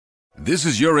This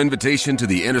is your invitation to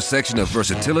the intersection of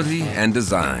versatility and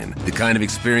design. The kind of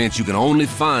experience you can only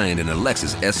find in a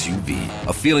Lexus SUV.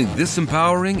 A feeling this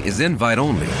empowering is invite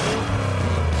only.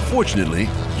 Fortunately,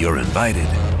 you're invited.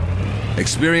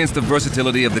 Experience the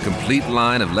versatility of the complete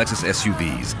line of Lexus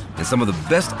SUVs and some of the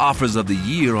best offers of the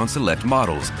year on select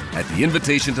models at the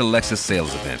Invitation to Lexus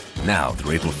sales event, now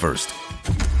through April 1st.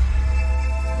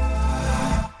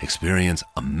 Experience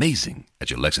amazing at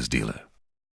your Lexus dealer.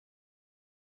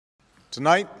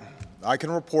 Tonight, I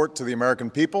can report to the American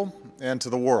people and to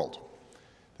the world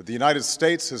that the United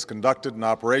States has conducted an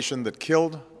operation that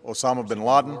killed Osama bin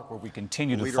Laden. Where we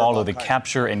continue to follow the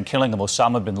capture and killing of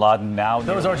Osama bin Laden now.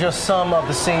 Those are just some of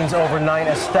the scenes overnight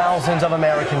as thousands of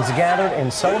Americans gathered in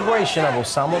celebration of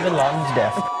Osama bin Laden's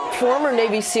death. Former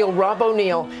Navy SEAL Rob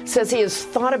O'Neill says he has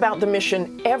thought about the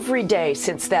mission every day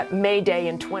since that May Day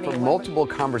in 2011. From multiple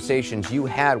conversations you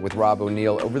had with Rob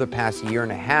O'Neill over the past year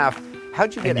and a half,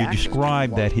 how'd you get access? And you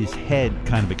described that his head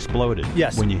kind of exploded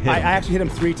when you hit him. I actually hit him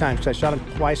 3 times because I shot him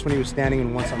twice when he was standing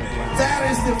and once on the ground.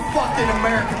 That is the fucking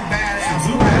American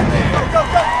badass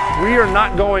right there. We are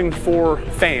not going for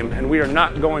fame and we are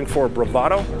not going for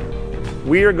bravado.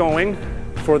 We are going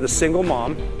for the single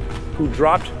mom who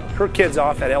dropped her kids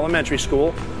off at elementary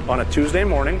school on a Tuesday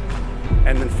morning,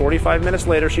 and then 45 minutes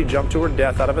later she jumped to her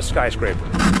death out of a skyscraper.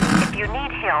 If you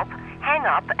need help, hang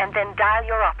up and then dial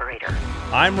your operator.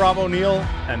 I'm Rob O'Neill,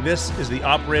 and this is the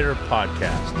Operator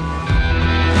Podcast.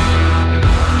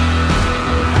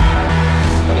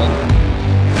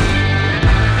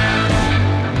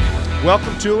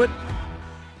 Welcome to it.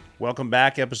 Welcome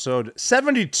back, episode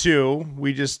 72.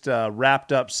 We just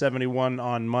wrapped up 71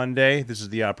 on Monday. This is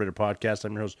the Operator Podcast.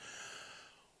 I'm your host,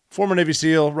 former Navy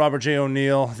SEAL Robert J.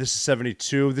 O'Neill. This is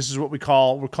 72. This is what we're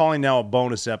calling now a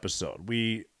bonus episode.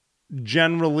 We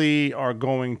generally are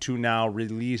going to now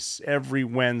release every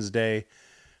Wednesday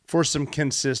for some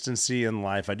consistency in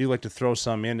life. I do like to throw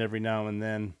some in every now and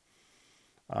then.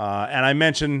 And I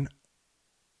mention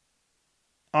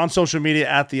on social media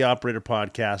at the Operator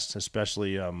Podcast,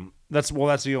 especially at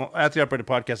the Operator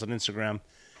Podcast on Instagram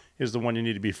is the one you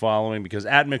need to be following, because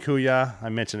at Makuya, I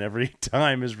mention every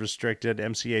time, is restricted.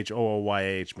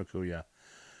 MCHOOYAH Makuya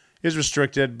is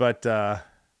restricted, but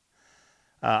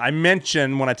I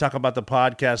mention when I talk about the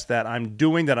podcast that I'm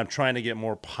trying to get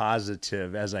more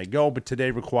positive as I go, but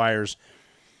today requires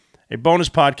a bonus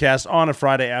podcast on a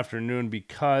Friday afternoon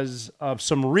because of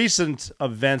some recent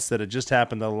events that had just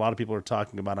happened that a lot of people are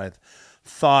talking about. I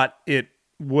thought it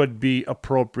would be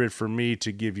appropriate for me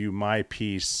to give you my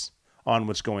piece on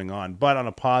what's going on. But on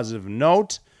a positive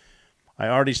note, I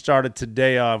already started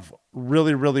today off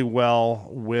really, really well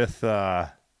with,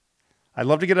 I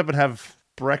love to get up and have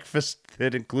breakfast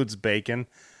that includes bacon,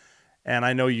 and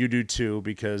I know you do too,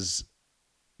 because,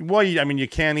 well, you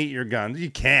can't eat your guns. You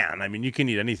can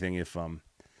eat anything if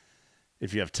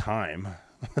you have time.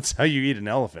 That's how you eat an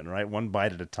elephant, right? One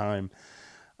bite at a time.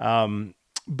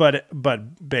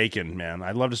 But bacon, man.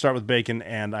 I love to start with bacon,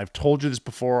 and I've told you this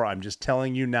before. I'm just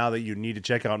telling you now that you need to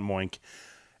check out Moink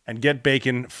and get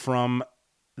bacon from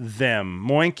them.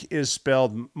 Moink is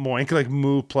spelled Moink, like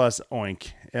moo plus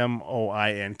oink,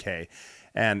 M-O-I-N-K.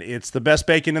 And it's the best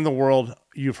bacon in the world.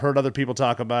 You've heard other people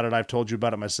talk about it. I've told you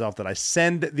about it myself, that I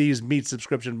send these meat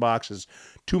subscription boxes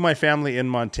to my family in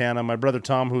Montana. My brother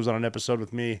Tom, who's on an episode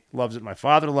with me, loves it. My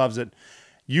father loves it.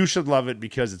 You should love it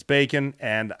because it's bacon,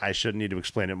 and I shouldn't need to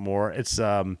explain it more. It's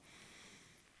the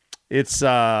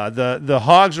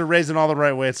hogs are raised in all the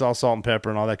right way. It's all salt and pepper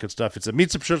and all that good stuff. It's a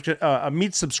meat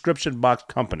subscription box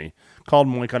company called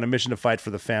Moink, on a mission to fight for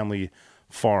the family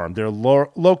farm. They're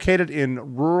located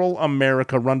in rural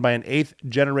America, run by an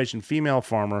 8th-generation female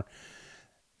farmer.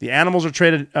 The animals are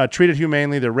treated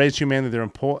humanely. They're raised humanely. Their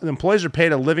employees are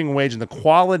paid a living wage, and the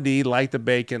quality, like the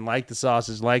bacon, like the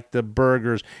sausage, like the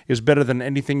burgers, is better than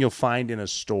anything you'll find in a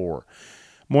store.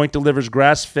 Moink delivers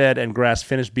grass-fed and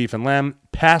grass-finished beef and lamb,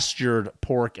 pastured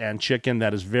pork and chicken.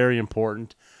 That is very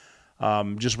important.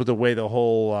 Just with the way the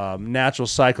whole natural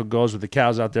cycle goes with the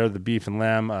cows out there, the beef and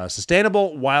lamb.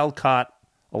 Sustainable, wild-caught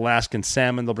Alaskan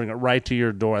salmon. They'll bring it right to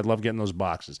your door. I love getting those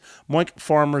boxes. Moink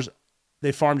farmers,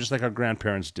 they farm just like our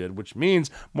grandparents did, which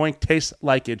means Moink tastes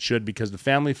like it should, because the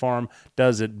family farm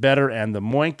does it better, and the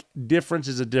Moink difference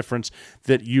is a difference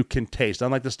that you can taste.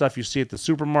 Unlike the stuff you see at the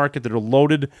supermarket that are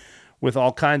loaded with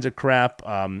all kinds of crap,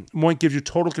 Moink gives you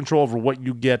total control over what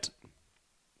you get,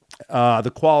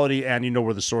 the quality, and you know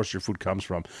where the source of your food comes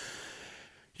from.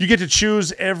 You get to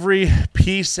choose every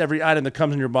piece, every item that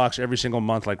comes in your box every single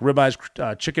month, like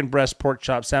ribeyes, chicken breast, pork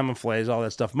chops, salmon fillets, all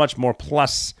that stuff, much more.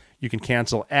 Plus, You can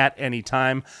cancel at any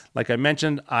time. Like I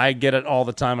mentioned, I get it all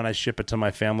the time, and I ship it to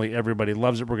my family. Everybody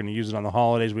loves it. We're going to use it on the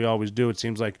holidays. We always do. It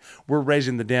seems like we're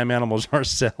raising the damn animals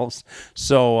ourselves.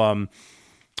 So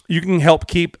you can help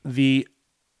keep the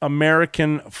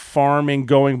American farming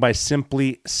going by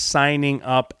simply signing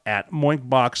up at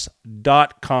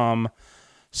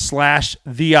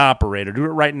moinkbox.com/theoperator. Do it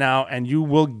right now, and you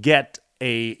will get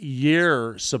a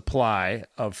year supply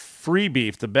of free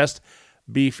beef, the best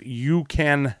beef you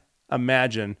can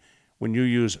imagine when you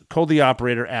use code the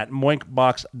operator at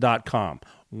moinkbox.com.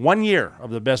 1 year of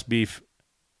the best beef,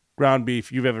 ground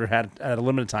beef you've ever had at a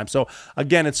limited time. So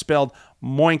again, it's spelled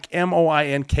Moink,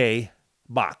 MOINK,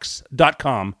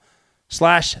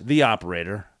 box.com/the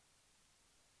operator.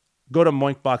 Go to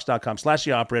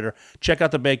moinkbox.com/the operator. Check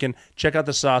out the bacon. Check out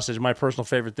the sausage. My personal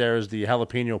favorite there is the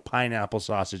jalapeno pineapple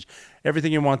sausage.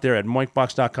 Everything you want there at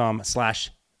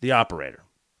moinkbox.com/the operator.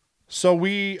 So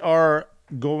we are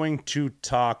going to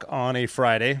talk on a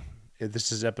Friday.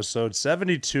 This is episode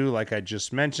 72, like I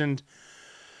just mentioned.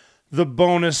 The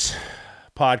bonus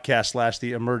podcast /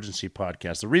 the emergency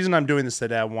podcast. The reason I'm doing this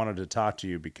today, I wanted to talk to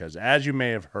you because, as you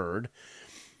may have heard,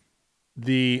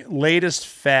 the latest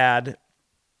fad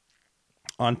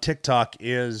on TikTok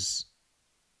is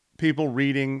people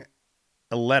reading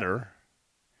a letter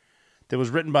that was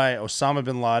written by Osama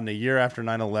bin Laden a year after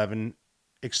 9/11,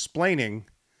 explaining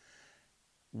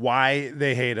why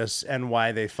they hate us and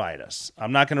why they fight us.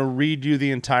 I'm not going to read you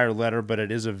the entire letter, but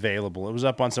it is available. It was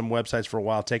up on some websites for a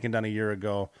while, taken down a year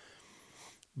ago.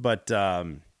 But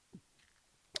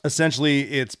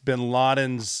essentially, it's bin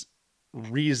Laden's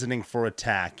reasoning for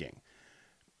attacking.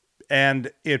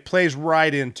 And it plays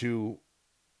right into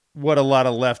what a lot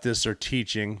of leftists are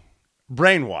teaching,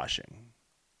 brainwashing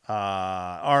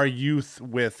our youth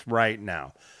with right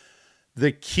now.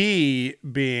 The key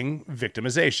being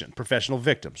victimization, professional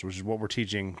victims, which is what we're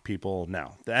teaching people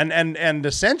now. And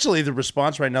essentially the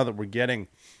response right now that we're getting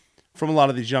from a lot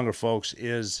of these younger folks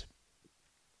is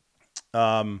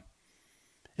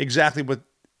exactly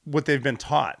what they've been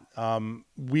taught.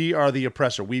 We are the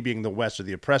oppressor. We being the West are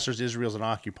the oppressors. Israel's an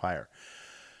occupier.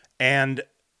 And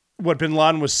what bin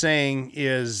Laden was saying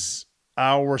is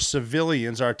our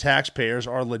civilians, our taxpayers,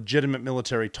 are legitimate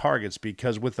military targets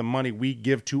because with the money we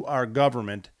give to our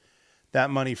government, that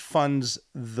money funds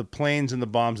the planes and the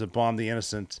bombs that bomb the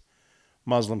innocent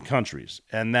Muslim countries.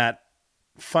 And that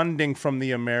funding from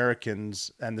the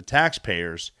Americans and the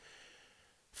taxpayers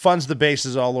funds the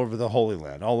bases all over the Holy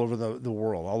Land, all over the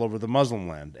world, all over the Muslim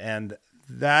land. And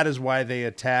that is why they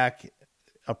attack.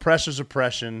 Oppressor's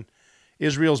oppression.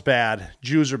 Israel's bad.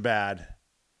 Jews are bad.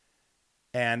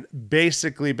 And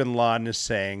basically bin Laden is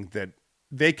saying that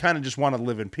they kind of just want to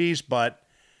live in peace, but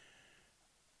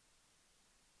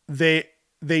they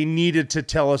needed to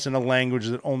tell us in a language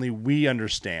that only we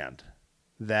understand,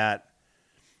 that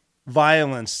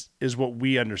violence is what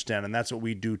we understand, and that's what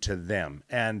we do to them.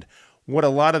 And what a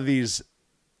lot of these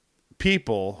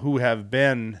people who have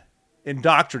been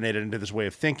indoctrinated into this way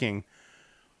of thinking,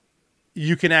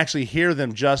 you can actually hear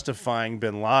them justifying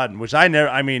bin Laden, which I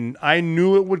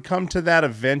knew it would come to that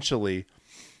eventually,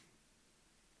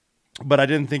 but I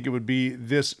didn't think it would be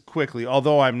this quickly,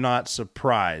 although I'm not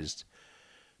surprised,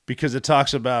 because it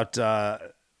talks about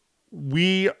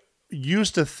we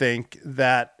used to think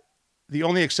that the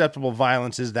only acceptable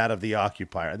violence is that of the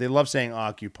occupier. They love saying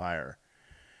occupier,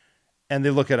 and they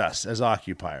look at us as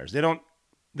occupiers. They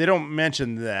don't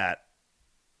mention that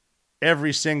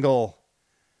every single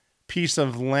piece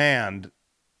of land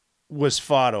was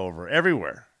fought over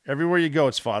everywhere. Everywhere you go,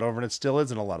 it's fought over, and it still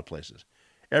is in a lot of places.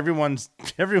 Everyone's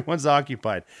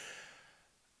occupied.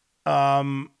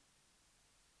 The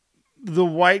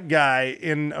white guy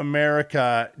in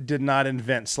America did not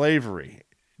invent slavery.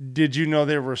 Did you know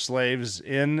there were slaves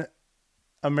in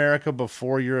America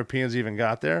before Europeans even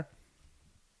got there?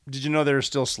 Did you know there are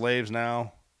still slaves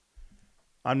now?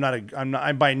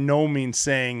 I'm by no means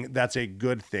saying that's a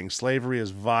good thing. Slavery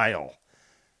is vile.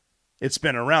 It's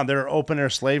been around. There are open-air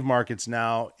slave markets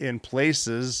now in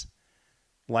places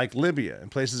like Libya and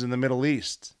places in the Middle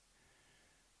East.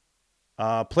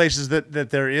 Places that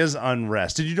there is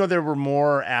unrest. Did you know there were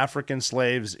more African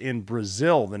slaves in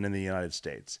Brazil than in the United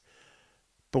States?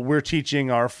 But we're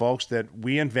teaching our folks that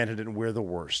we invented it and we're the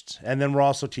worst. And then we're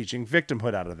also teaching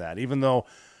victimhood out of that, even though,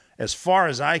 as far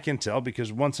as I can tell,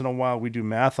 because once in a while we do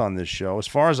math on this show, as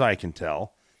far as I can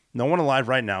tell, no one alive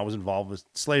right now was involved with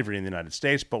slavery in the United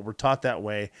States, but we're taught that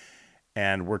way,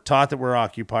 and we're taught that we're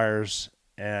occupiers,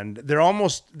 and they're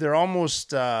almost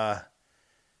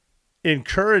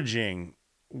encouraging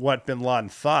what bin Laden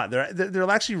thought. They're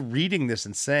actually reading this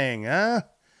and saying,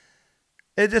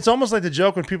 it It's almost like the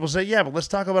joke when people say, yeah, but let's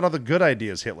talk about all the good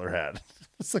ideas Hitler had.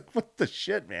 It's like, what the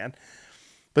shit, man?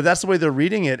 But that's the way they're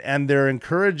reading it, and they're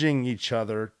encouraging each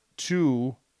other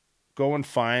to go and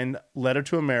find Letter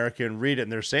to America and read it.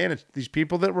 And they're saying it's these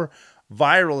people that were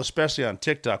viral, especially on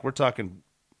TikTok. We're talking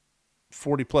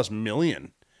 40 plus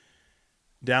million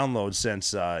downloads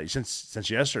since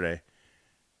yesterday.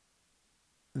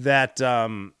 That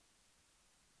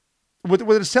what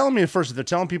it's telling me at first, they're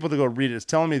telling people to go read it. It's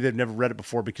telling me they've never read it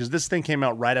before because this thing came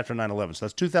out right after 9/11. So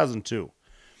that's 2002.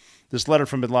 This letter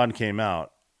from bin Laden came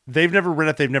out. They've never read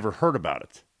it. They've never heard about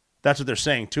it. That's what they're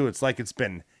saying too. It's like it's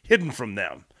been hidden from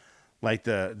them. Like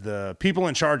the people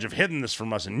in charge have hidden this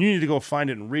from us, and you need to go find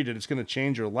it and read it. It's going to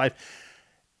change your life.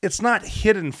 It's not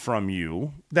hidden from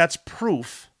you. That's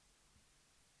proof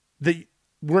that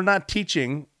we're not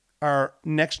teaching our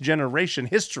next generation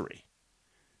history.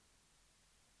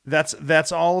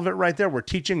 That's all of it right there. We're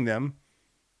teaching them,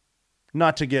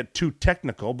 not to get too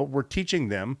technical, but we're teaching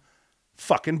them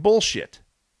fucking bullshit.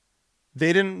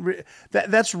 They didn't.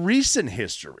 That's recent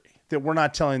history that we're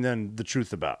not telling them the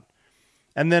truth about.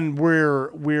 And then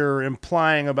we're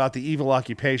implying about the evil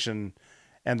occupation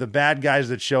and the bad guys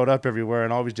that showed up everywhere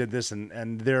and always did this,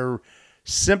 and they're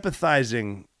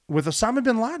sympathizing with Osama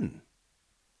bin Laden.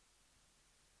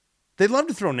 They love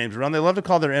to throw names around. They love to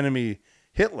call their enemy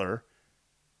Hitler.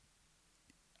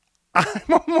 I'm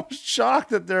almost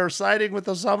shocked that they're siding with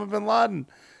Osama bin Laden.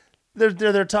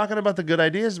 They're talking about the good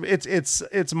ideas.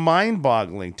 It's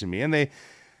mind-boggling to me, and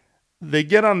they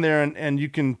get on there and you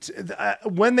can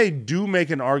when they do make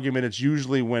an argument, it's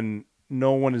usually when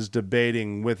no one is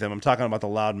debating with them. I'm talking about the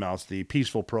loudmouths, the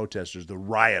peaceful protesters, the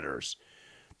rioters,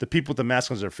 the people with the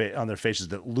masks on their faces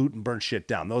that loot and burn shit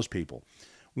down. Those people,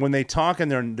 when they talk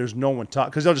and there's no one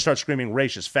talk, because they'll just start screaming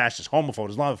racist, fascist,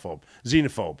 homophobe, Islamophobe,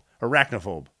 xenophobe,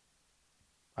 arachnophobe.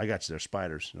 I got you there,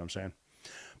 spiders. You know what I'm saying?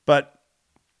 But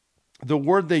the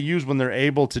word they use when they're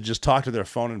able to just talk to their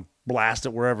phone and blast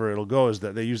it wherever it'll go is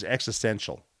that they use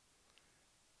existential.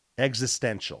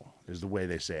 Existential is the way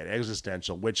they say it.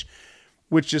 Existential, which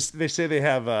is, they say they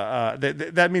have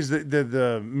that means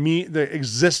the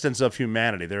existence of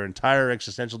humanity, their entire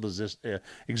existential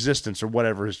existence or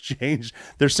whatever has changed.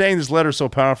 They're saying this letter is so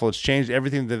powerful it's changed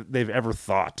everything that they've ever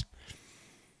thought.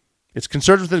 It's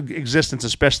concerned with the existence,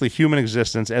 especially human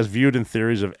existence, as viewed in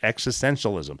theories of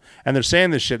existentialism. And they're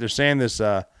saying this shit. They're saying this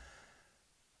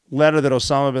letter that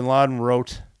Osama bin Laden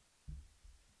wrote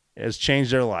has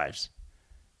changed their lives.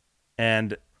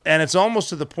 And it's almost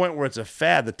to the point where it's a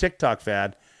fad, the TikTok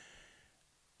fad,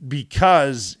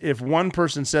 because if one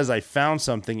person says, I found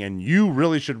something and you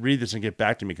really should read this and get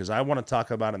back to me because I want to talk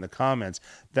about it in the comments,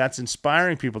 that's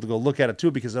inspiring people to go look at it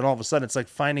too, because then all of a sudden it's like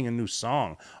finding a new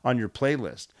song on your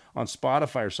playlist on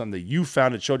Spotify or something that you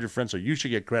found it, showed your friends, so you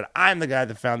should get credit. I'm the guy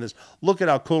that found this. Look at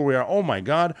how cool we are. Oh my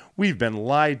God, we've been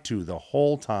lied to the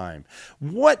whole time.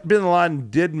 What bin Laden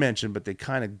did mention, but they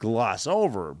kind of gloss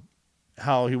over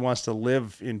how he wants to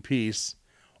live in peace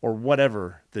or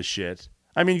whatever the shit.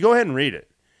 I mean, go ahead and read it.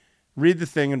 Read the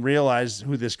thing and realize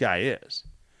who this guy is.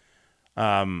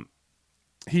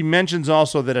 He mentions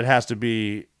also that it has to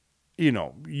be, you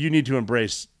need to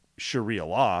embrace Sharia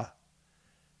law,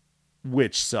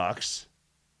 which sucks.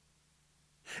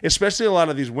 Especially a lot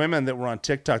of these women that were on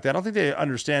TikTok. I don't think they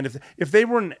understand if they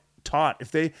weren't taught,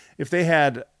 if they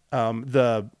had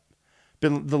the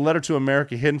letter to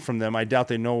America hidden from them, I doubt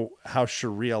they know how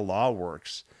Sharia law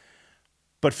works.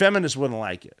 But feminists wouldn't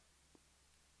like it.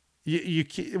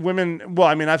 Women, well,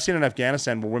 I mean, I've seen in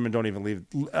Afghanistan where women don't even leave.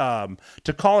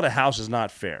 To call it a house is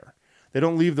not fair. They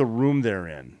don't leave the room they're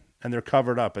in, and they're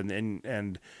covered up,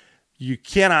 and you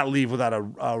cannot leave without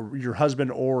your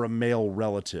husband or a male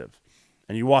relative,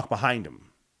 and you walk behind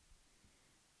him.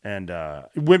 And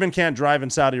women can't drive in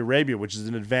Saudi Arabia, which is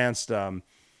an advanced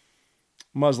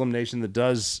Muslim nation that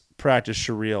does practice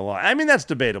Sharia law. I mean, that's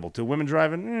debatable too. Women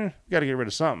driving, you got to get rid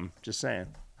of something. Just saying.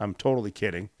 I'm totally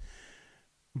kidding.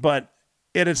 But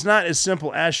it's not as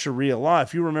simple as Sharia law.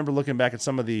 If you remember looking back at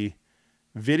some of the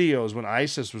videos when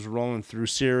ISIS was rolling through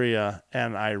Syria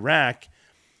and Iraq,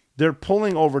 they're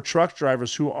pulling over truck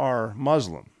drivers who are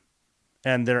Muslim,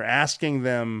 and they're asking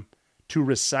them to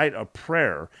recite a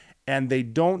prayer, and they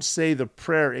don't say the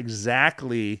prayer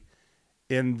exactly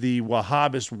in the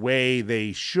Wahhabist way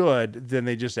they should, then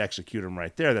they just execute them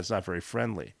right there. That's not very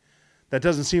friendly. That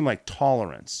doesn't seem like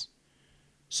tolerance.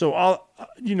 So,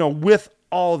 with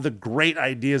all of the great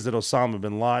ideas that Osama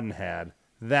bin Laden had,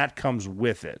 that comes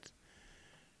with it.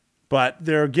 But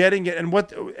they're getting it,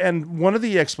 and one of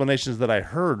the explanations that I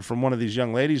heard from one of these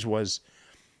young ladies was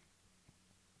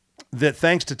that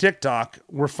thanks to TikTok,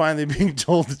 we're finally being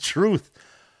told the truth.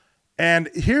 And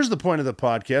here's the point of the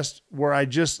podcast where I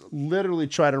just literally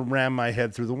try to ram my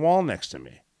head through the wall next to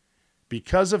me.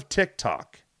 Because of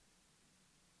TikTok,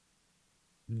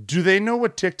 do they know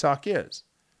what TikTok is?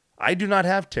 I do not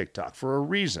have TikTok for a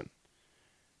reason.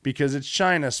 Because it's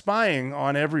China spying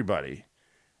on everybody.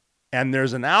 And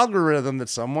there's an algorithm that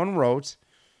someone wrote,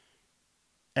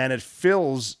 and it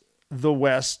fills the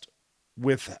West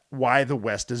with why the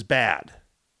West is bad.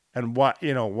 And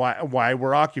why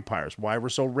we're occupiers, why we're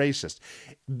so racist.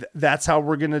 That's how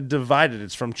we're going to divide it.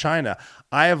 It's from China.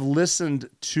 I have listened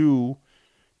to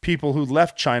people who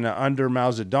left China under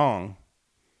Mao Zedong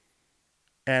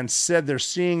and said they're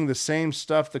seeing the same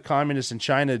stuff the communists in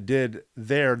China did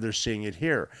there. They're seeing it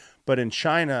here. But in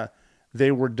China,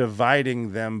 they were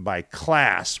dividing them by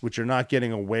class, which you're not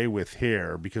getting away with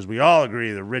here because we all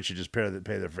agree the rich should just pay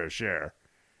their fair share,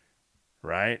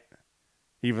 right?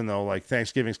 Even though, like,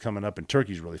 Thanksgiving's coming up and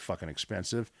turkey's really fucking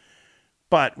expensive.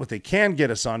 But what they can get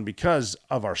us on because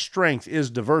of our strength is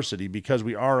diversity, because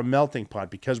we are a melting pot,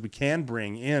 because we can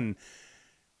bring in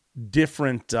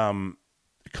different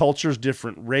cultures,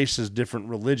 different races, different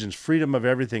religions, freedom of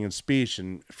everything in speech,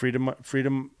 and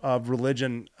freedom of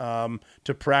religion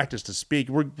to practice, to speak.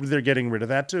 They're getting rid of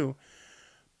that too.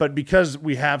 But because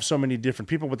we have so many different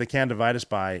people, what they can divide us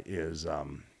by is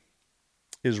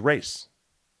race.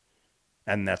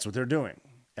 And that's what they're doing.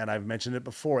 And I've mentioned it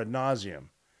before ad nauseum.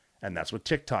 And that's what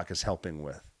TikTok is helping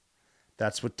with.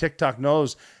 That's what TikTok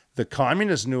knows. The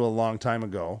communists knew a long time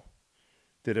ago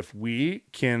that if we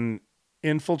can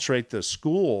infiltrate the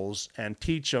schools and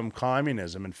teach them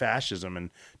communism and fascism and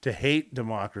to hate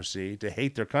democracy, to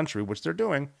hate their country, which they're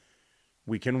doing,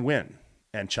 we can win.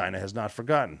 And China has not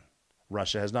forgotten.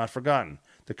 Russia has not forgotten.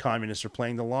 The communists are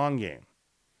playing the long game.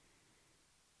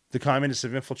 The communists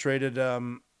have infiltrated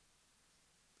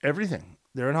everything.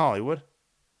 They're in Hollywood.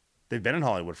 They've been in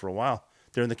Hollywood for a while.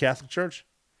 They're in the Catholic Church.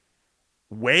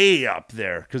 Way up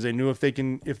there, because they knew if they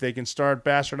can start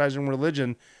bastardizing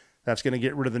religion, that's going to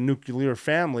get rid of the nuclear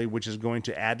family, which is going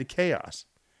to add to chaos,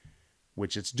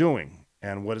 which it's doing.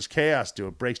 And what does chaos do?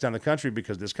 It breaks down the country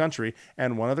because this country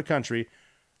and one other country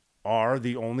are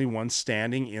the only ones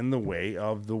standing in the way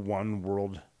of the one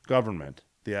world government.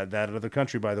 That other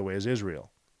country, by the way, is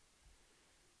Israel.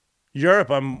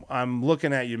 Europe, I'm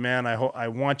looking at you, man. I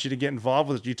want you to get involved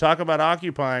with it. You talk about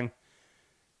occupying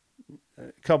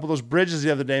a couple of those bridges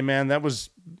the other day, man. That was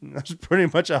pretty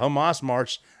much a Hamas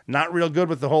march. Not real good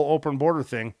with the whole open border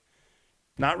thing.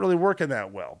 Not really working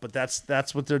that well. But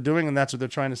that's what they're doing, and that's what they're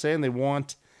trying to say. And they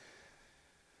want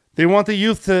the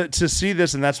youth to see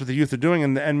this, and that's what the youth are doing.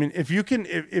 And I mean,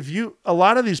 a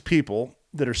lot of these people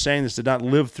that are saying this did not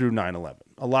live through 9/11.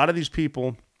 A lot of these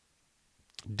people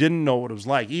didn't know what it was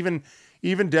like.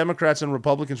 Even Democrats and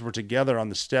Republicans were together on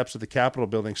the steps of the Capitol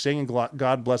building singing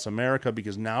God Bless America,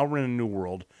 because now we're in a new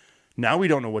world. Now we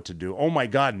don't know what to do. Oh my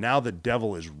God, now the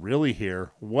devil is really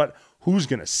here. Who's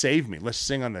going to save me? Let's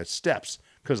sing on the steps,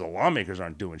 because the lawmakers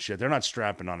aren't doing shit. They're not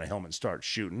strapping on a helmet and start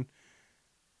shooting.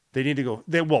 They need to go.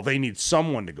 They need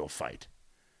someone to go fight.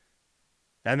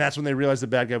 And that's when they realized the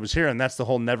bad guy was here. And that's the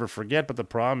whole never forget. But the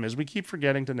problem is we keep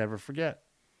forgetting to never forget.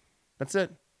 That's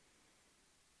it.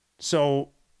 So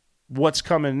what's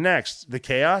coming next? The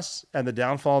chaos and the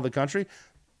downfall of the country?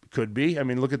 Could be. I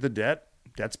mean, look at the debt.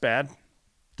 Debt's bad.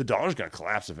 The dollar's going to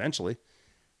collapse eventually.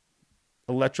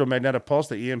 Electromagnetic pulse,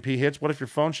 the EMP hits. What if your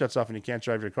phone shuts off and you can't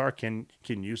drive your car? Can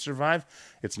you survive?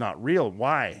 It's not real.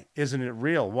 Why isn't it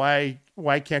real? Why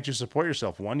can't you support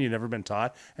yourself? One, you've never been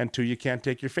taught. And two, you can't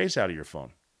take your face out of your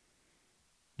phone.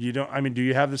 You don't. I mean, do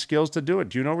you have the skills to do it?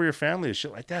 Do you know where your family is?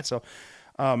 Shit like that. So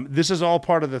this is all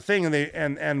part of the thing.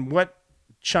 And what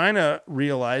China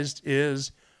realized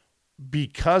is,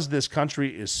 because this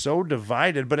country is so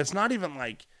divided, but it's not even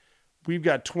like we've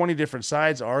got 20 different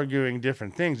sides arguing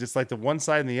different things. It's like the one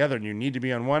side and the other, and you need to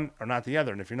be on one or not the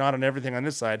other. And if you're not on everything on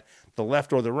this side, the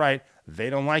left or the right,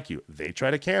 they don't like you. They try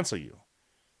to cancel you.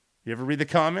 You ever read the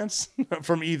comments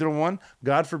from either one?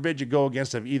 God forbid you go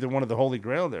against either one of the Holy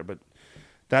Grail there, but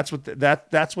that's what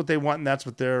that's what they want, and that's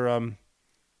what they're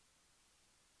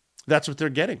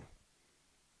getting.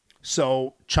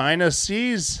 So China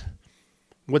sees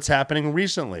what's happening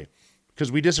recently,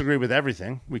 because we disagree with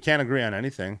everything. We can't agree on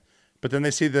anything. But then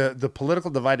they see the political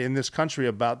divide in this country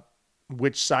about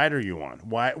which side are you on?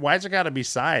 Why's it got to be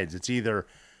sides? It's either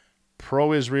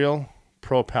pro-Israel,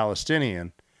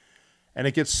 pro-Palestinian. And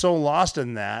it gets so lost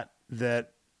in that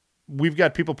we've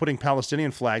got people putting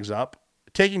Palestinian flags up,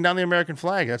 taking down the American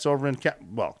flag. That's over in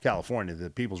California,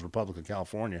 the People's Republic of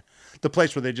California, the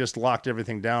place where they just locked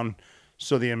everything down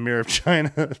so the Emir of China,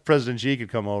 President Xi, could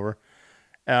come over.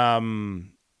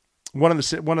 one of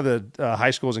the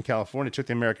high schools in California took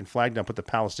the American flag down, put the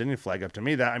Palestinian flag up. To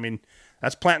me,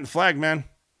 that's planting the flag, man.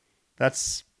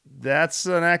 That's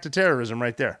an act of terrorism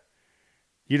right there.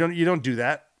 You don't do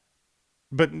that.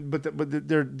 But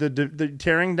they're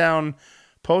tearing down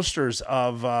posters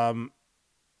of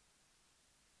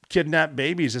kidnapped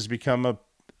babies has become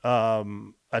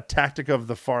a tactic of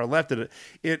the far left.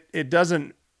 It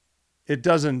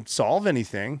doesn't solve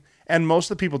anything, and most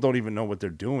of the people don't even know what they're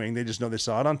doing. They just know they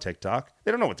saw it on TikTok.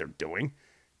 They don't know what they're doing.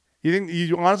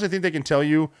 You honestly think they can tell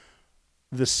you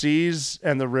the seas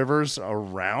and the rivers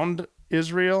around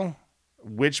Israel,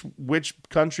 which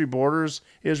country borders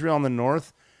Israel on the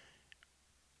north?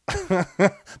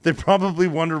 They probably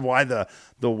wonder why the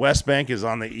West Bank is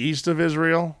on the east of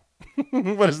Israel.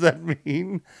 What does that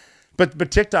mean?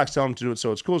 But TikTok's telling them to do it,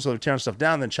 so it's cool. So they're tearing stuff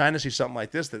down. Then China sees something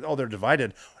like this, that, they're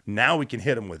divided. Now we can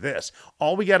hit them with this.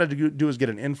 All we got to do is get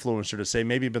an influencer to say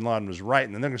maybe bin Laden was right,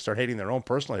 and then they're going to start hating their own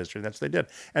personal history. That's what they did.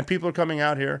 And people are coming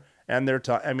out here, and they're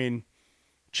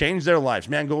change their lives.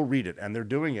 Man, go read it. And they're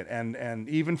doing it. And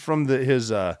even from his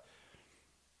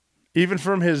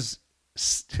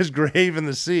grave in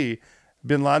the sea,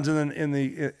 bin Laden's in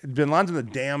the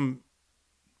damn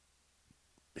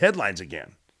headlines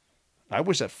again. I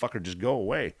wish that fucker just go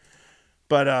away.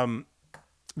 But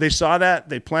they saw that,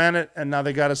 they planned it, and now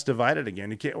they got us divided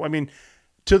again.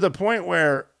 To the point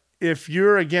where if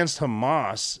you're against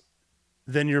Hamas,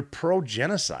 then you're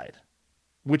pro-genocide,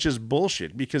 which is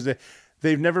bullshit, because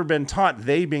they've never been taught,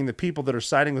 they being the people that are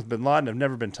siding with bin Laden, have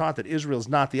never been taught that Israel's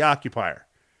not the occupier.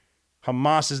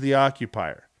 Hamas is the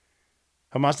occupier.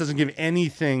 Hamas doesn't give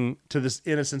anything to this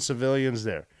innocent civilians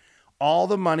there. All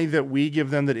the money that we give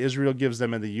them, that Israel gives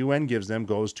them, and the UN gives them,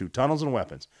 goes to tunnels and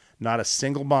weapons. Not a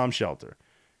single bomb shelter.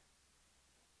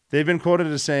 They've been quoted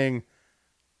as saying,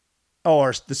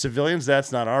 the civilians,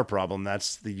 that's not our problem.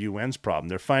 That's the UN's problem.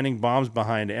 They're finding bombs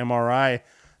behind MRI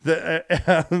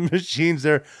machines.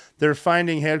 They're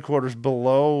finding headquarters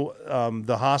below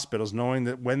the hospitals, knowing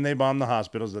that when they bomb the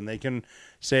hospitals, then they can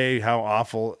say how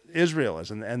awful Israel is.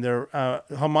 And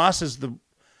Hamas is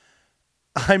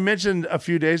I mentioned a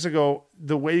few days ago,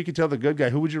 the way you can tell the good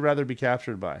guy. Who would you rather be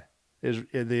captured by? The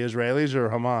Israelis or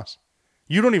Hamas?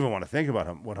 You don't even want to think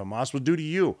about what Hamas would do to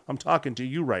you. I'm talking to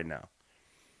you right now.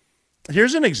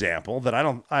 Here's an example that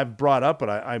I've brought up, but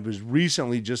I was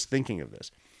recently just thinking of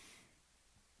this.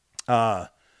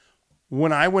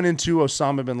 When I went into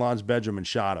Osama bin Laden's bedroom and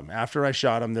shot him, after I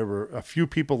shot him, there were a few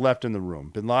people left in the room.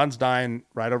 Bin Laden's dying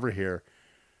right over here.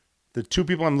 The two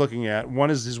people I'm looking at, one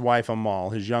is his wife, Amal,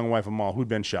 his young wife, Amal, who'd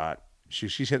been shot.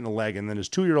 She's hitting the leg, and then his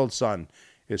 2-year-old son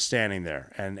is standing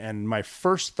there. And my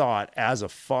first thought as a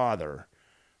father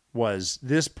was,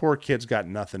 this poor kid's got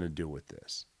nothing to do with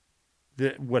this.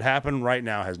 What happened right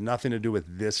now has nothing to do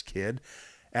with this kid.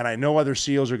 And I know other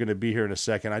SEALs are going to be here in a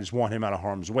second. I just want him out of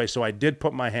harm's way. So I did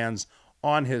put my hands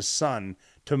on his son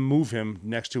to move him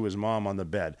next to his mom on the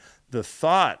bed. The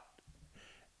thought,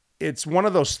 it's one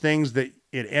of those things that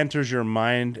it enters your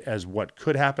mind as what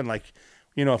could happen. Like,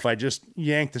 if I just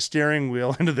yank the steering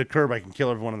wheel into the curb, I can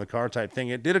kill everyone in the car type thing.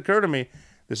 It did occur to me,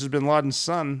 this has bin Laden's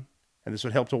son, and this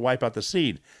would help to wipe out the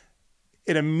seed.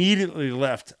 It immediately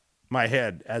left my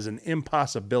head as an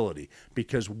impossibility,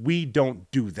 because we don't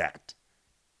do that.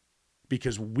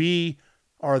 Because we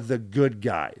are the good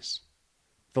guys.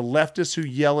 The leftists who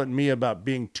yell at me about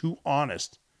being too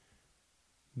honest,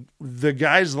 the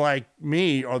guys like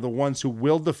me are the ones who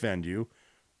will defend you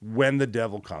when the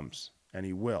devil comes, and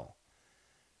he will.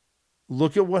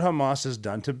 Look at what Hamas has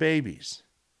done to babies.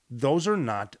 Those are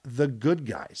not the good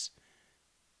guys.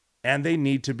 And they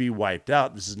need to be wiped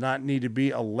out. This does not need to be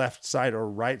a left side or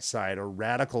right side or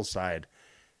radical side.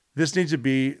 This needs to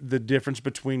be the difference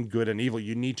between good and evil.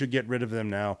 You need to get rid of them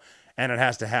now, and it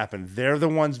has to happen. They're the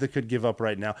ones that could give up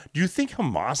right now. Do you think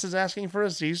Hamas is asking for a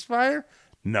ceasefire?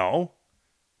 No.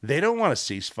 They don't want a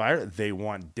ceasefire. They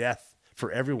want death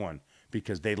for everyone,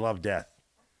 because they love death.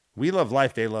 We love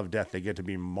life. They love death. They get to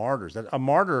be martyrs. A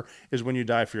martyr is when you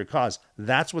die for your cause.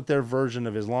 That's what their version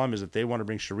of Islam is, that they want to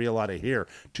bring Sharia law to here,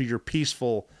 to your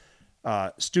peaceful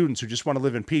students who just want to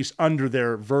live in peace under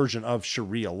their version of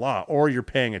Sharia law. Or you're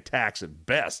paying a tax at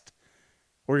best.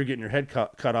 Or you're getting your head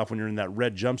cut off when you're in that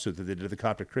red jumpsuit that they did to the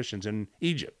Coptic Christians in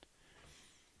Egypt.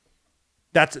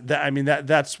 That's what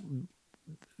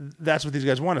these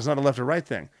guys want. It's not a left or right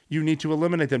thing. You need to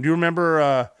eliminate them. Do you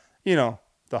remember,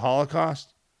 the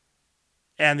Holocaust?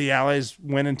 And the Allies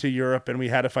went into Europe, and we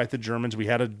had to fight the Germans. We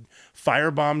had to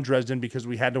firebomb Dresden because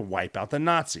we had to wipe out the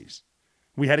Nazis.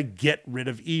 We had to get rid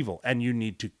of evil, and you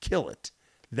need to kill it.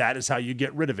 That is how you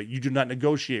get rid of it. You do not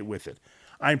negotiate with it.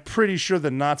 I'm pretty sure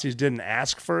the Nazis didn't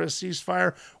ask for a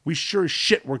ceasefire. We sure as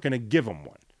shit weren't going to give them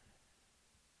one.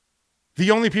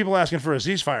 The only people asking for a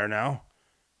ceasefire now,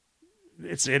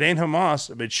 it ain't Hamas,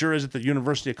 but it sure is at the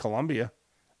University of Columbia.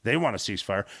 They want a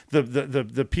ceasefire.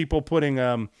 The people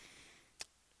putting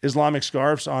Islamic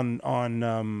scarves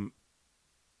on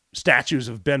statues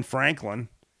of Ben Franklin,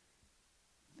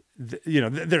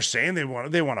 they're saying they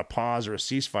want a pause or a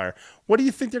ceasefire. What do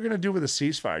you think they're going to do with a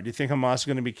ceasefire? Do you think Hamas is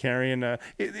going to be carrying?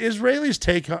 Israelis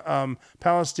take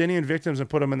Palestinian victims and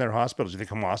put them in their hospitals. Do you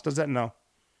think Hamas does that? No.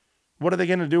 What are they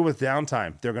going to do with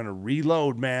downtime? They're going to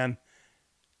reload, man.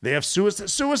 They have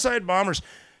suicide bombers.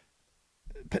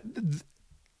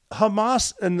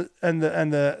 Hamas and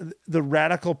the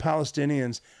radical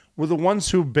Palestinians were the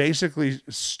ones who basically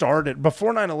started,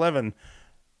 before 9/11,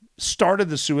 started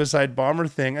the suicide bomber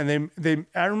thing. And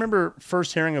I remember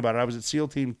first hearing about it. I was at SEAL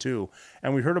Team 2,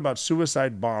 and we heard about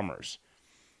suicide bombers.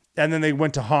 And then they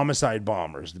went to homicide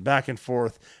bombers, back and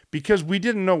forth, because we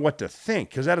didn't know what to think,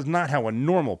 because that is not how a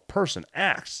normal person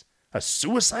acts. A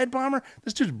suicide bomber?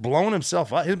 This dude's blown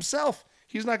himself up.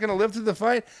 He's not going to live through the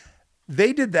fight.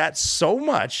 They did that so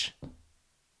much,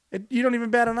 you don't even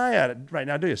bat an eye at it right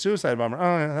now, do you? Suicide bomber.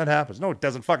 Oh, yeah, that happens. No, it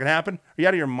doesn't fucking happen. Are you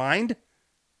out of your mind?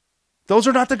 Those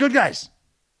are not the good guys.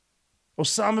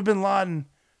 Osama bin Laden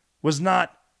was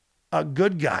not a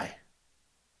good guy.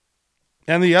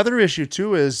 And the other issue,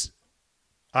 too, is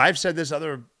I've said this,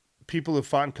 other people who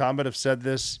fought in combat have said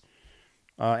this,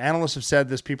 analysts have said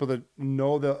this, people that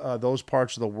know those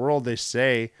parts of the world, they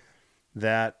say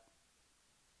that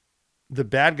the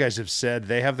bad guys have said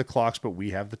they have the clocks, but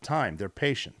we have the time. They're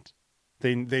patient.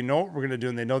 They know what we're going to do,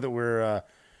 and they know that we're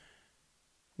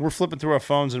flipping through our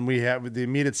phones, and we have the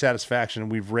immediate satisfaction.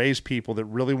 And we've raised people that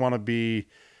really want to be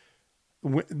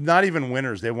not even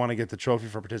winners. They want to get the trophy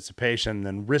for participation,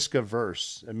 and risk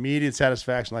averse, immediate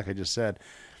satisfaction, like I just said.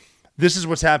 This is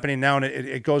what's happening now, and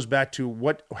it goes back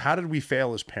to how did we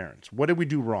fail as parents? What did we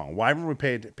do wrong? Why weren't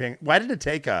we paying? Why did it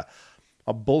take a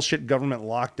bullshit government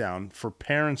lockdown for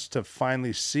parents to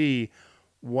finally see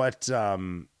what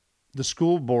the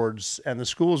school boards and the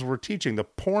schools were teaching, the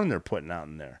porn they're putting out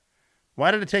in there? Why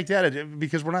did it take that?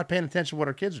 Because we're not paying attention to what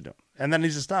our kids are doing. And that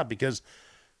needs to stop, because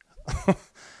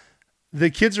the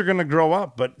kids are going to grow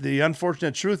up. But the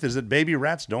unfortunate truth is that baby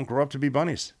rats don't grow up to be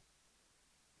bunnies.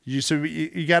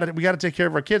 We got to take care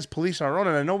of our kids, police our own.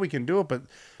 And I know we can do it, but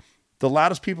the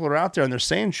loudest people are out there and they're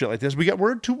saying shit like this. We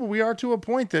are to a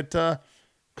point that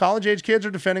college age kids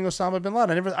are defending Osama bin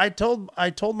Laden. I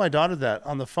told my daughter that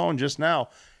on the phone just now,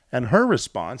 and her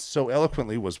response so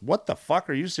eloquently was, "What the fuck?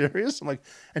 Are you serious?" I'm like,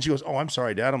 and she goes, "Oh, I'm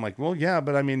sorry, Dad." I'm like, "Well, yeah,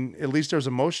 but I mean, at least there's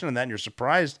emotion in that, and you're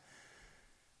surprised."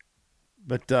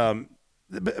 But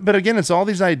again, it's all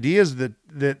these ideas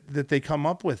that they come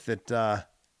up with that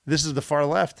this is the far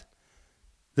left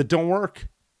that don't work.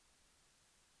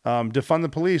 Defund the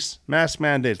police, mask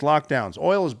mandates, lockdowns.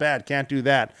 Oil is bad, can't do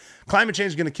that. Climate change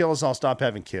is going to kill us all, stop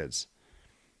having kids.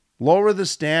 Lower the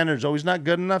standards. Oh, he's not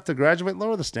good enough to graduate?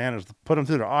 Lower the standards. Put him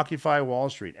through to Occupy Wall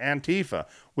Street. Antifa,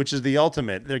 which is the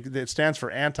ultimate. It stands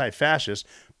for anti-fascist,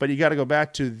 but you got to go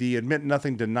back to the admit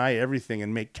nothing, deny everything,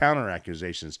 and make counter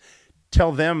accusations.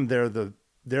 Tell them they're the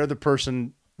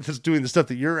person that's doing the stuff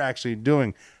that you're actually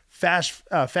doing. Fascist.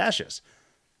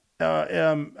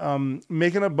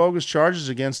 Making up bogus charges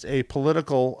against a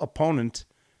political opponent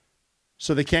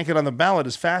so they can't get on the ballot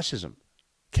is fascism.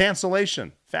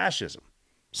 Cancellation, fascism.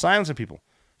 Silencing people,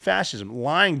 fascism.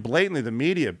 Lying blatantly, the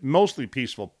media, mostly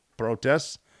peaceful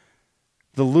protests.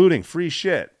 The looting, free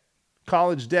shit.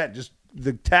 College debt, just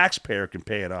the taxpayer can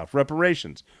pay it off.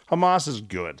 Reparations. Hamas is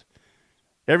good.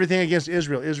 Everything against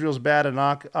Israel. Israel's bad, an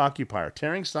occupier.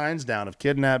 Tearing signs down of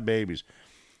kidnapped babies.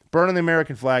 Burning the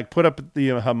American flag. Put up the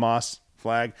Hamas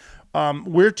flag.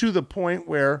 We're to the point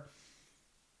where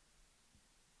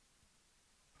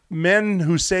men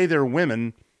who say they're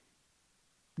women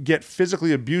get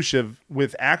physically abusive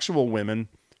with actual women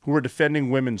who are defending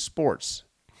women's sports.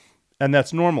 And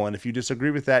that's normal. And if you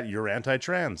disagree with that, you're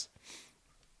anti-trans.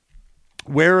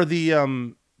 Where are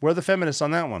the feminists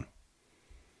on that one?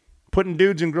 Putting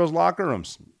dudes in girls' locker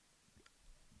rooms.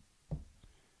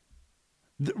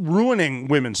 Ruining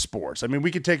women's sports. I mean,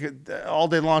 we could take it all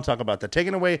day long, talk about that.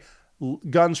 Taking away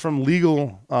guns from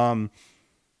legal gun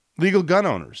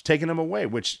owners. Taking them away,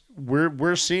 which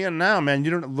we're seeing now, man.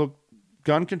 You don't look...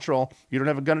 Gun control, you don't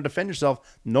have a gun to defend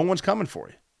yourself, no one's coming for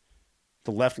you.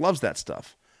 The left loves that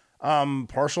stuff.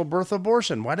 Partial birth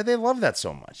abortion, why do they love that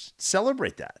so much?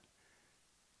 Celebrate that.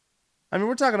 I mean,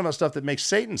 we're talking about stuff that makes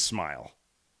Satan smile.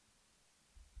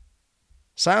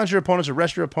 Silence your opponents,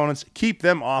 arrest your opponents, keep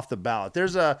them off the ballot. There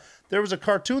was a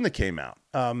cartoon that came out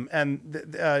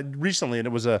recently, and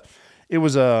it was a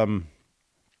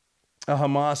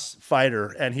Hamas fighter,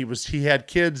 and he had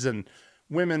kids and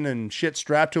women and shit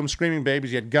strapped to him, screaming babies.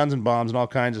 He had guns and bombs and all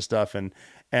kinds of stuff, and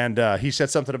he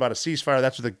said something about a ceasefire.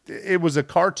 That's what it was, a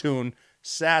cartoon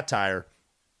satire,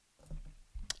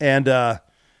 and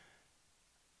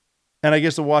I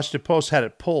guess the Washington Post had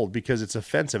it pulled because it's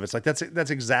offensive. It's like, that's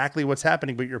exactly what's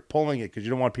happening, but you're pulling it because you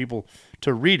don't want people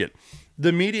to read it.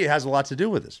 The media has a lot to do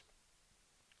with this.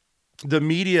 The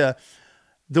media,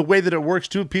 the way that it works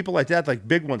too, people like that, like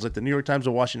big ones like the New York Times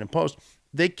or Washington Post,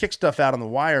 they kick stuff out on the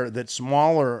wire that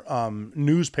smaller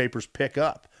newspapers pick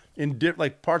up in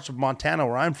like parts of Montana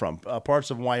where I'm from,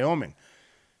 parts of Wyoming,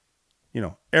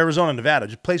 Arizona, Nevada,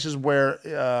 just places where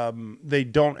they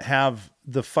don't have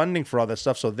the funding for all that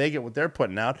stuff, so they get what they're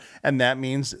putting out, and that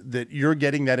means that you're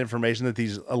getting that information that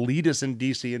these elitists in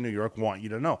D.C. and New York want you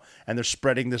to know, and they're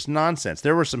spreading this nonsense.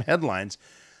 There were some headlines,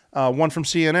 one from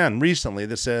CNN recently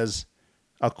that says,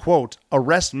 a quote,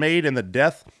 arrest made in the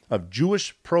death of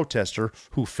Jewish protester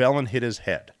who fell and hit his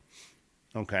head.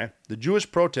 Okay, the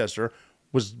Jewish protester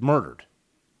was murdered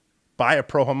by a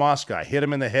pro-Hamas guy, hit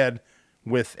him in the head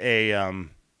with a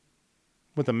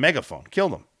megaphone,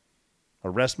 killed him.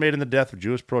 Arrest made in the death of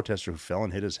Jewish protester who fell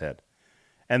and hit his head.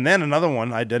 And then another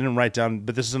one I didn't write down,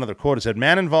 but this is another quote. It said,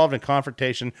 man involved in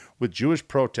confrontation with Jewish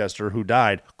protester who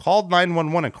died called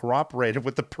 911 and cooperated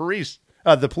with the police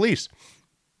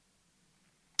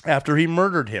after he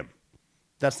murdered him.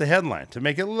 That's the headline, to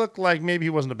make it look like maybe he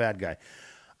wasn't a bad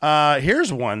guy.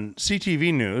 Here's one,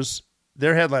 CTV News.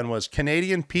 Their headline was,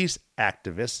 Canadian peace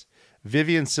activist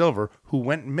Vivian Silver, who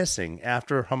went missing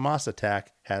after Hamas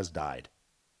attack, has died.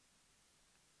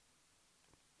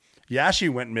 Yeah, she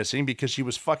went missing because she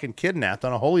was fucking kidnapped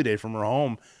on a holy day from her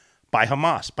home by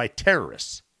Hamas, by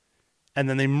terrorists. And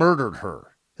then they murdered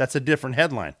her. That's a different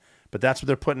headline. But that's what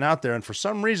they're putting out there. And for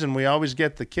some reason, we always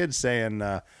get the kids saying,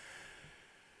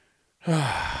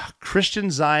 Christian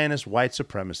Zionist white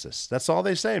supremacists. That's all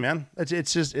they say, man.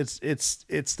 It's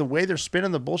the way they're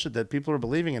spinning the bullshit that people are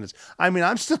believing in. I'm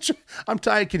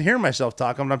I can hear myself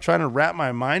talking, but I'm trying to wrap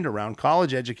my mind around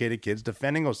college-educated kids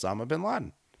defending Osama bin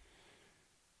Laden.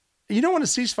 You know when a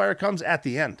ceasefire comes? At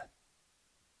the end.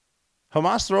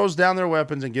 Hamas throws down their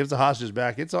weapons and gives the hostages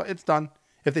back. It's done.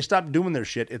 If they stop doing their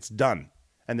shit, it's done.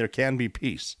 And there can be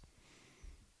peace.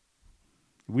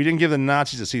 We didn't give the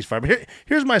Nazis a ceasefire. But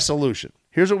here's my solution.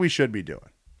 Here's what we should be doing.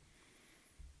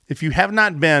 If you have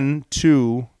not been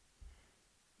to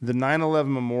the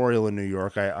 9/11 Memorial in New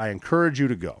York, I encourage you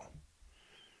to go.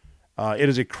 It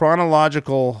is a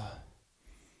chronological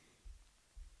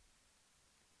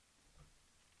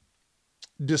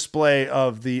display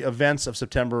of the events of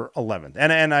September 11th.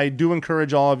 And I do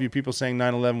encourage all of you people saying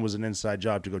 9/11 was an inside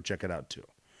job to go check it out too.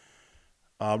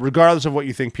 Regardless of what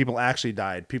you think, people actually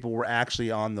died. People were actually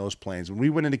on those planes. When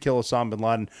we went in to kill Osama bin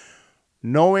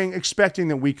Laden, expecting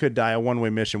that we could die a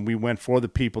one-way mission, we went for the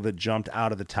people that jumped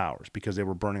out of the towers because they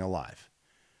were burning alive.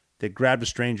 They grabbed a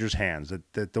stranger's hands.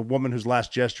 That the woman whose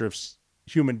last gesture of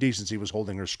human decency was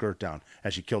holding her skirt down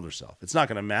as she killed herself. It's not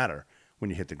going to matter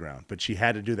when you hit the ground, but she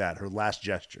had to do that, her last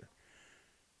gesture.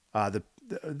 The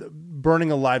burning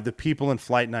alive, the people in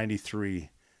Flight 93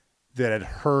 that had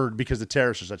heard, because the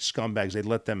terrorists are such scumbags, they'd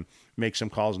let them make some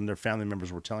calls, and their family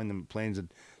members were telling them planes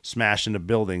had smashed into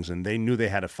buildings, and they knew they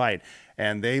had to fight.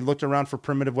 And they looked around for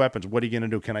primitive weapons. What are you going to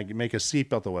do? Can I make a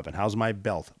seatbelt a weapon? How's my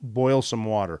belt? Boil some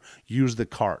water. Use the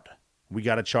cart. We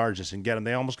got to charge this and get them.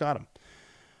 They almost got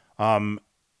them.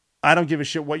 I don't give a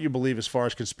shit what you believe as far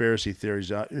as conspiracy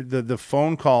theories. The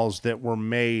phone calls that were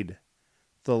made,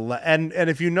 and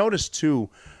if you notice too,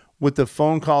 with the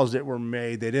phone calls that were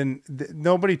made,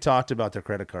 nobody talked about their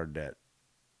credit card debt.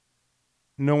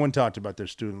 No one talked about their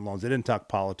student loans. They didn't talk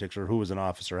politics or who was an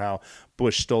officer, how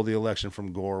Bush stole the election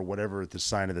from Gore, or whatever the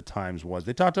sign of the times was.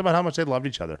 They talked about how much they loved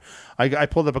each other. I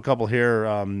pulled up a couple here.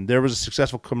 There was a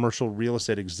successful commercial real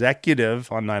estate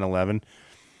executive on 9/11,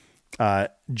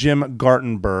 Jim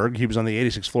Gartenberg. He was on the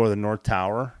 86th floor of the North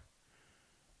Tower,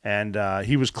 and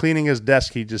he was cleaning his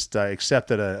desk. He just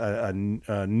accepted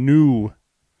a new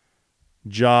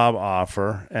job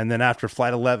offer, and then after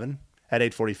Flight 11 at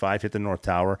 8:45 hit the North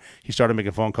Tower, he started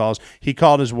making phone calls. He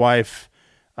called his wife.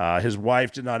 His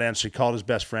wife did not answer. He called his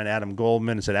best friend, Adam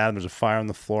Goldman, and said, Adam, there's a fire on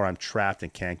the floor. I'm trapped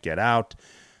and can't get out.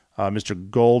 Mr.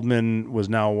 Goldman was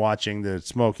now watching the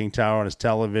smoking tower on his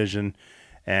television,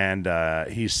 and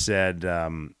he said,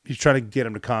 he's trying to get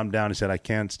him to calm down. He said, I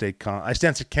can't stay calm. I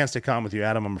can't stay calm with you,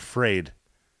 Adam. I'm afraid.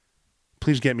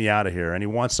 Please get me out of here. And he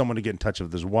wants someone to get in touch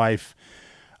with his wife.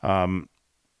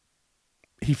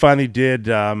 he finally did,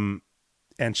 and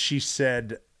she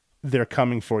said, "They're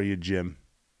coming for you, Jim."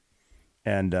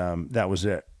 And that was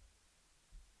it.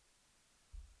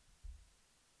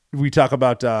 We talk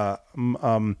about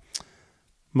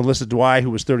Melissa Dwight,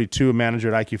 who was 32, a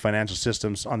manager at IQ Financial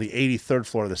Systems on the 83rd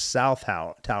floor of the South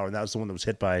Tower. And that was the one that was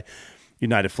hit by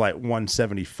United Flight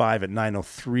 175 at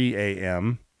 9:03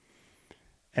 a.m.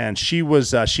 And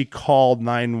she called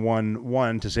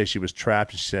 911 to say she was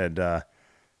trapped. She said,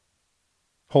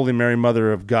 "Holy Mary,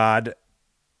 Mother of God,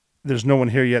 there's no one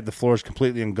here yet. The floor is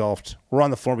completely engulfed. We're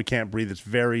on the floor. We can't breathe. It's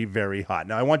very, very hot."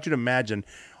 Now, I want you to imagine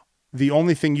the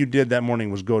only thing you did that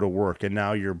morning was go to work, and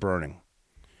now you're burning.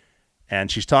 And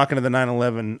she's talking to the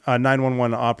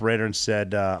 911 operator and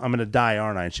said, "I'm going to die,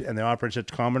 aren't I?" And the operator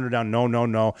said, "Calm her down. No, no,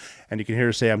 no." And you can hear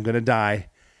her say, "I'm going to die."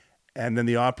 And then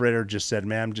the operator just said,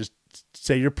 "Ma'am, just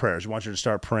say your prayers." I want you to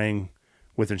start praying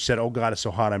with her. And she said, "Oh, God, it's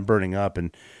so hot. I'm burning up."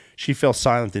 And she fell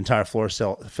silent. The entire floor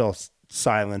fell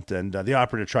silent. And the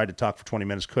operator tried to talk for 20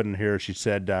 minutes, couldn't hear her. She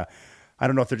said, "I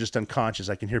don't know if they're just unconscious.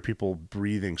 I can hear people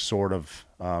breathing, sort of."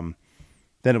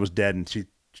 Then it was dead, and she,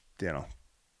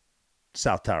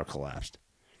 South Tower collapsed.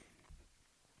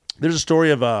 There's a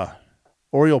story of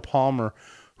Oriole Palmer,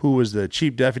 who was the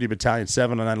Chief Deputy Battalion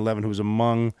 7 on 9/11, who was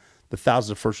among the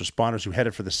thousands of first responders who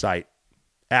headed for the site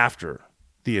after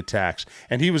the attacks.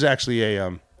 And he was actually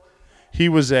a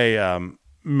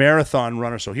marathon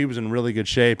runner, so he was in really good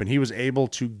shape, and he was able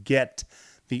to get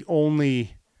the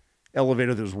only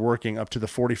elevator that was working up to the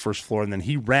 41st floor, and then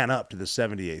he ran up to the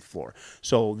 78th floor.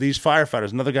 So these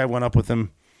firefighters, another guy went up with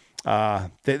him.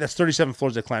 That's 37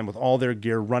 floors they climbed with all their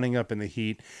gear, running up in the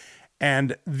heat.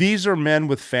 And these are men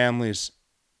with families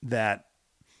that,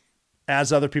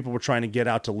 as other people were trying to get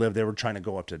out to live, they were trying to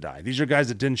go up to die. These are guys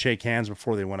that didn't shake hands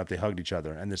before they went up. They hugged each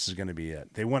other, and this is going to be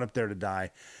it. They went up there to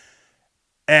die.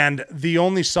 And the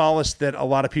only solace that a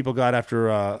lot of people got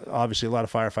after, obviously a lot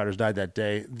of firefighters died that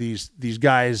day, these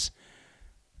guys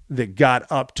that got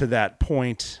up to that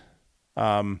point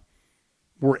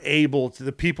were able to,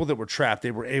 the people that were trapped,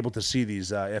 they were able to see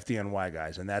these FDNY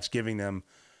guys, and that's giving them,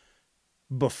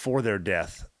 before their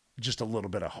death, just a little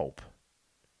bit of hope.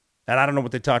 And I don't know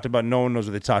what they talked about. No one knows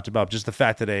what they talked about. Just the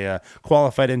fact that a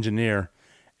qualified engineer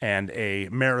and a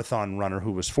marathon runner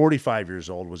who was 45 years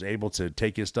old was able to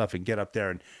take his stuff and get up there.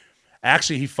 And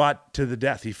actually, he fought to the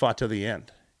death. He fought to the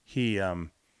end. He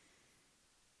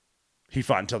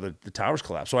fought until the towers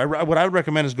collapsed. So what I would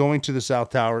recommend is going to the South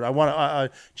Tower. I want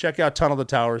to check out Tunnel the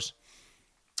Towers.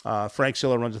 Frank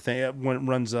Siller runs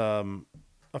a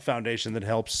foundation that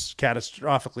helps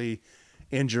catastrophically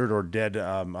injured or dead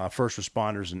first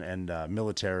responders and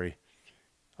military.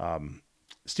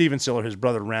 Steven Siller, his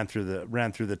brother, ran through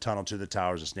the tunnel to the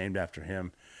towers. It's named after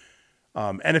him.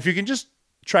 And if you can just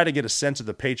try to get a sense of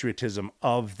the patriotism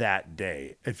of that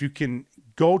day, if you can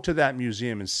go to that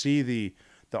museum and see the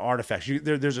artifacts.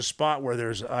 There's a spot where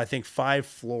there's, I think, 5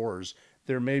 floors.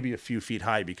 They're maybe a few feet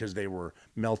high because they were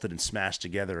melted and smashed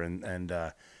together. And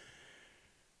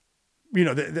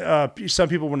some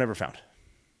people were never found.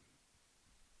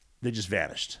 They just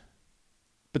vanished.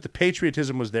 But the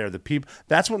patriotism was there. The people,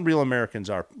 that's what real Americans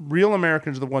are. Real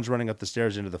Americans are the ones running up the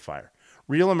stairs into the fire.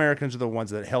 Real Americans are the ones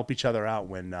that help each other out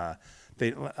when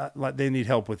they need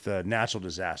help with natural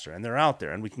disaster. And they're out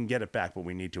there, and we can get it back when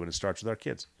we need to, and it starts with our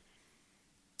kids.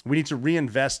 We need to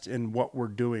reinvest in what we're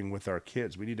doing with our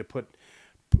kids. We need to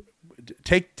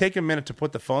take a minute to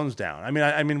put the phones down. I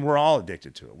mean, we're all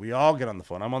addicted to it. We all get on the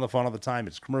phone. I'm on the phone all the time.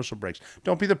 It's commercial breaks.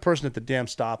 Don't be the person at the damn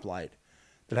stoplight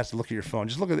that has to look at your phone.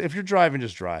 Just look at it. If you're driving,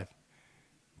 just drive.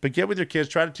 But get with your kids.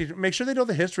 Try to teach. Make sure they know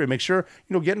the history. Make sure,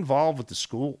 get involved with the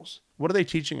schools. What are they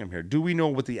teaching them here? Do we know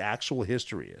what the actual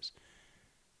history is?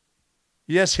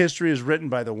 Yes, history is written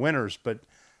by the winners, but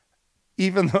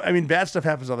even though, bad stuff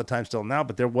happens all the time still now,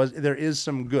 but there is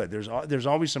some good. There's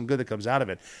always some good that comes out of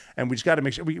it. And we just got to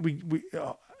make sure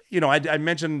I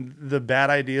mentioned the bad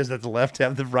ideas that the left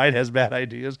have, the right has bad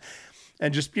ideas.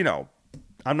 And just,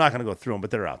 I'm not going to go through them, but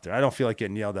they're out there. I don't feel like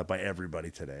getting yelled at by everybody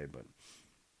today, but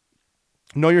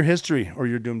know your history or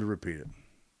you're doomed to repeat it.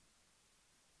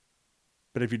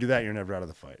 But if you do that, you're never out of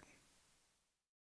the fight.